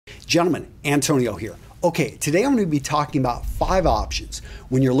Gentlemen, Antonio here. Okay, today I'm going to be talking about 5 options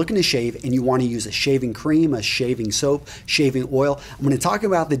when you're looking to shave and you want to use a shaving cream, a shaving soap, shaving oil. I'm going to talk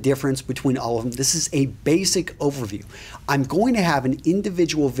about the difference between all of them. This is a basic overview. I'm going to have an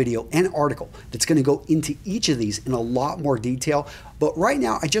individual video and article that's going to go into each of these in a lot more detail. But right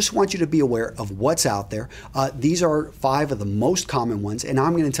now, I just want you to be aware of what's out there. These are 5 of the most common ones, and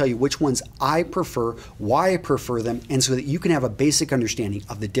I'm going to tell you which ones I prefer, why I prefer them, and so that you can have a basic understanding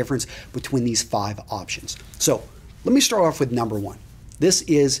of the difference between these 5 options. So let me start off with number 1. This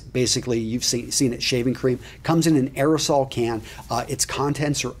is basically, you've seen it, shaving cream. Comes in an aerosol can. Its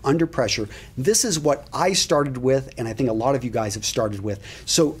contents are under pressure. This is what I started with, and I think a lot of you guys have started with.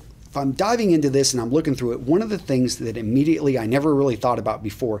 So if I'm diving into this and I'm looking through it, one of the things that immediately I never really thought about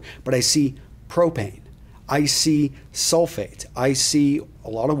before, but I see propane, I see sulfate, I see a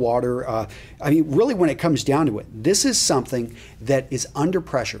lot of water. I mean, really when it comes down to it, this is something that is under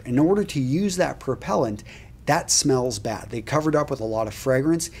pressure. In order to use that propellant, that smells bad. They covered up with a lot of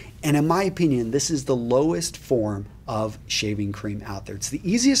fragrance, and in my opinion, this is the lowest form of shaving cream out there. It's the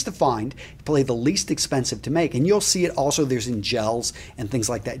easiest to find, probably the least expensive to make, and you'll see it also there's in gels and things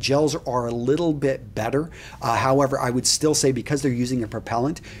like that. Gels are a little bit better. However, I would still say because they're using a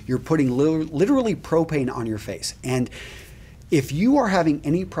propellant, you're putting literally propane on your face. And if you are having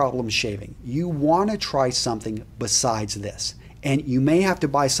any problem shaving, you want to try something besides this. And you may have to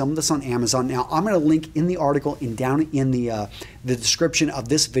buy some of this on Amazon. Now, I'm going to link in the article and down in the description of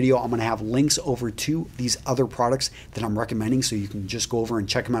this video, I'm going to have links over to these other products that I'm recommending, so you can just go over and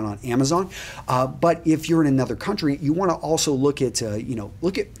check them out on Amazon. But if you're in another country, you want to also look at,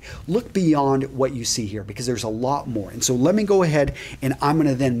 look beyond what you see here, because there's a lot more. And so let me go ahead and I'm going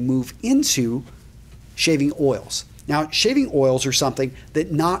to then move into shaving oils. Now, shaving oils are something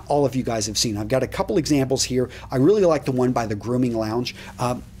that not all of you guys have seen. I've got a couple examples here. I really like the one by the Grooming Lounge.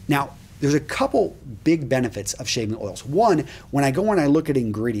 Now, there's a couple big benefits of shaving oils. One, when I go and I look at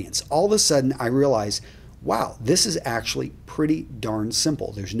ingredients, all of a sudden I realize, wow, this is actually pretty darn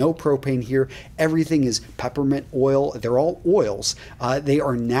simple. There's no propane here. Everything is peppermint oil. They're all oils. They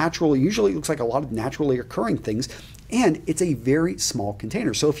are natural. Usually it looks like a lot of naturally occurring things. And it's a very small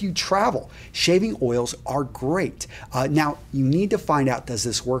container. So if you travel, shaving oils are great. Now, you need to find out, does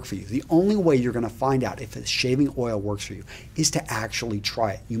this work for you? The only way you're going to find out if a shaving oil works for you is to actually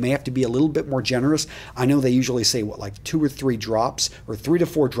try it. You may have to be a little bit more generous. I know they usually say, what, like 2 or 3 drops, or 3 to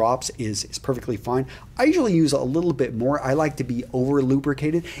 4 drops is perfectly fine. I usually use a little bit more. I like to be over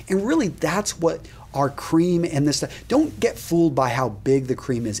lubricated. And really, that's what our cream and this stuff. Don't get fooled by how big the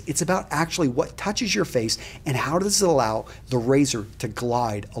cream is. It's about actually what touches your face and how does it allow the razor to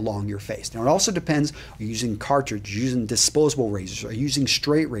glide along your face. Now, it also depends, are you using cartridge, using disposable razors, are you using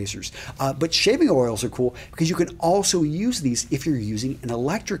straight razors? But shaving oils are cool because you can also use these if you're using an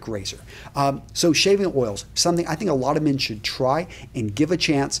electric razor. So shaving oils, something I think a lot of men should try and give a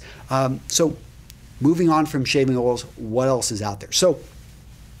chance. So moving on from shaving oils, what else is out there? So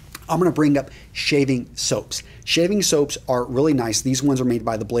I'm going to bring up shaving soaps. Shaving soaps are really nice. These ones are made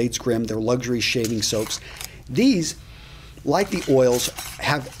by the Blades Grimm. They're luxury shaving soaps. These, like the oils,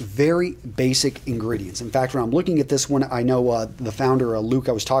 have very basic ingredients. In fact, when I'm looking at this one, I know the founder, Luke,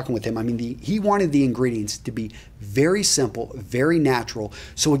 I was talking with him. I mean, he wanted the ingredients to be very simple, very natural.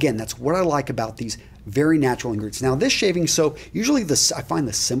 So again, that's what I like about these very natural ingredients. Now, this shaving soap, usually I find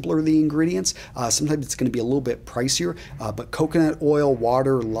the simpler the ingredients. Sometimes it's going to be a little bit pricier, but coconut oil,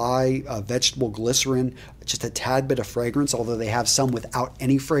 water, lye, vegetable glycerin, just a tad bit of fragrance, although they have some without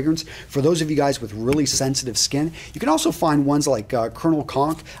any fragrance. For those of you guys with really sensitive skin, you can also find ones like Colonel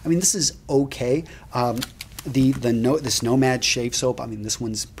Conk. I mean, this is okay. This Nomad shave soap, I mean, this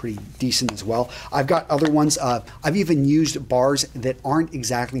one's pretty decent as well. I've got other ones. I've even used bars that aren't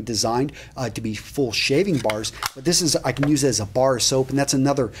exactly designed to be full shaving bars, but this is, I can use it as a bar soap, and that's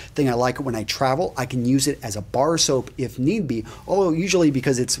another thing I like. When I travel, I can use it as a bar soap if need be, although usually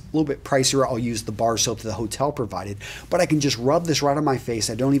because it's a little bit pricier, I'll use the bar soap that the hotel provided, but I can just rub this right on my face.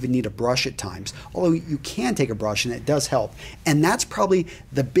 I don't even need a brush at times, although you can take a brush and it does help. And that's probably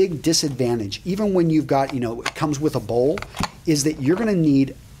the big disadvantage, even when you've got, it comes with a bowl, is that you're going to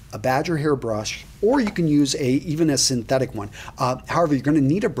need a badger hair brush, or you can use even a synthetic one. However, you're going to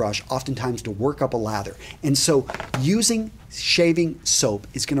need a brush oftentimes to work up a lather. And so using shaving soap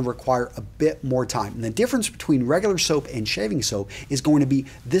is going to require a bit more time. And the difference between regular soap and shaving soap is going to be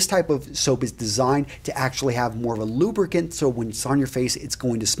this type of soap is designed to actually have more of a lubricant, so when it's on your face, it's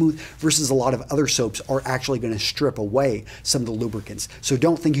going to smooth, versus a lot of other soaps are actually going to strip away some of the lubricants. So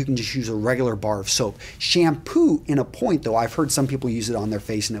don't think you can just use a regular bar of soap. Shampoo, in a point though, I've heard some people use it on their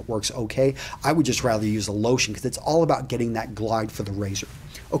face and it works okay. I would just just rather use a lotion because it's all about getting that glide for the razor.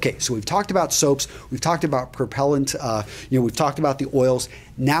 Okay, so we've talked about soaps, we've talked about propellant, we've talked about the oils.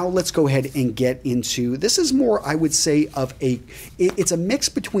 Now let's go ahead and get into, this is more, I would say, of it's a mix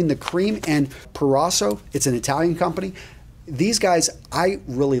between the Cream and Proraso. It's an Italian company. These guys, I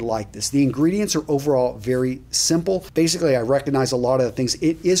really like this. The ingredients are overall very simple. Basically, I recognize a lot of the things.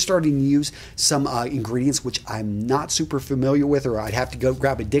 It is starting to use some ingredients which I'm not super familiar with, or I'd have to go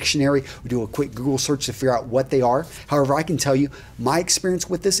grab a dictionary or do a quick Google search to figure out what they are. However, I can tell you my experience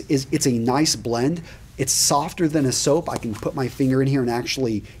with this is it's a nice blend. It's softer than a soap. I can put my finger in here and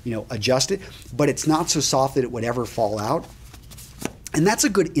actually, adjust it, but it's not so soft that it would ever fall out. And that's a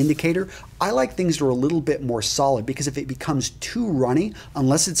good indicator. I like things that are a little bit more solid because if it becomes too runny,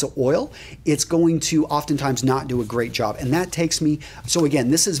 unless it's an oil, it's going to oftentimes not do a great job. And that takes me, so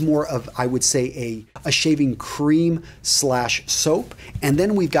again, this is more of, I would say, a shaving cream / soap. And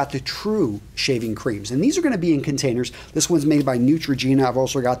then we've got the true shaving creams. And these are gonna be in containers. This one's made by Neutrogena. I've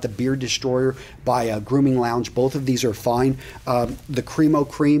also got the Beard Destroyer by Grooming Lounge. Both of these are fine. The Cremo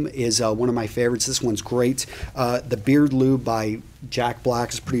Cream is one of my favorites. This one's great. The Beard Lube by Jack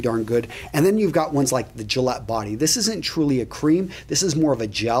Black is pretty darn good. And then you've got ones like the Gillette Body. This isn't truly a cream. This is more of a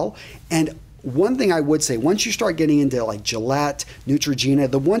gel. And one thing I would say, once you start getting into like Gillette,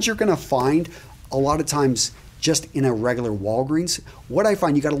 Neutrogena, the ones you're gonna find a lot of times just in a regular Walgreens, what I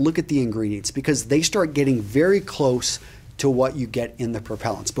find, you gotta look at the ingredients because they start getting very close to what you get in the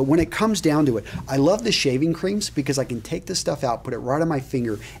propellants. But when it comes down to it, I love the shaving creams because I can take this stuff out, put it right on my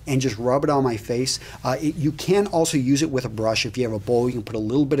finger, and just rub it on my face. You can also use it with a brush. If you have a bowl, you can put a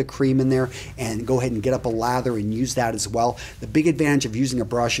little bit of cream in there and go ahead and get up a lather and use that as well. The big advantage of using a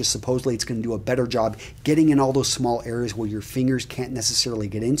brush is supposedly it's going to do a better job getting in all those small areas where your fingers can't necessarily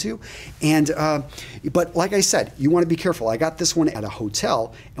get into. And but like I said, you want to be careful. I got this one at a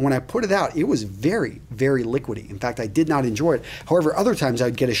hotel, and when I put it out, it was very, very liquidy. In fact, I did not enjoy it. However, other times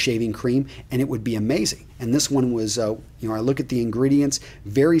I'd get a shaving cream and it would be amazing. And this one was, I look at the ingredients,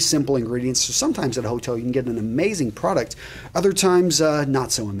 very simple ingredients. So sometimes at a hotel you can get an amazing product. Other times,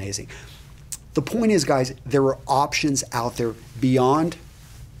 not so amazing. The point is, guys, there are options out there beyond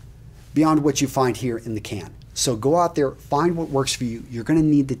what you find here in the can. So go out there, find what works for you. You're gonna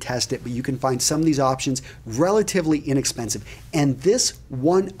need to test it, but you can find some of these options relatively inexpensive. And this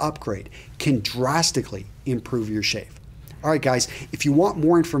one upgrade can drastically improve your shave. All right, guys, if you want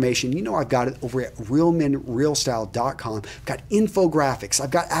more information, I've got it over at realmenrealstyle.com. I've got infographics.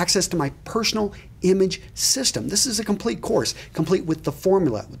 I've got access to my personal image system. This is a complete course, complete with the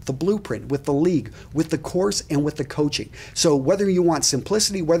formula, with the blueprint, with the league, with the course, and with the coaching. So whether you want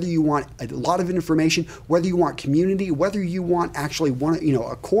simplicity, whether you want a lot of information, whether you want community, whether you want actually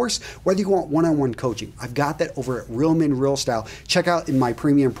a course, whether you want one-on-one coaching, I've got that over at Real Men Real Style. Check out in my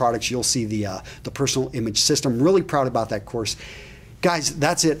premium products, you'll see the personal image system. Really proud about that course. Guys,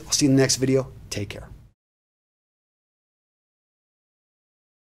 that's it. I'll see you in the next video. Take care.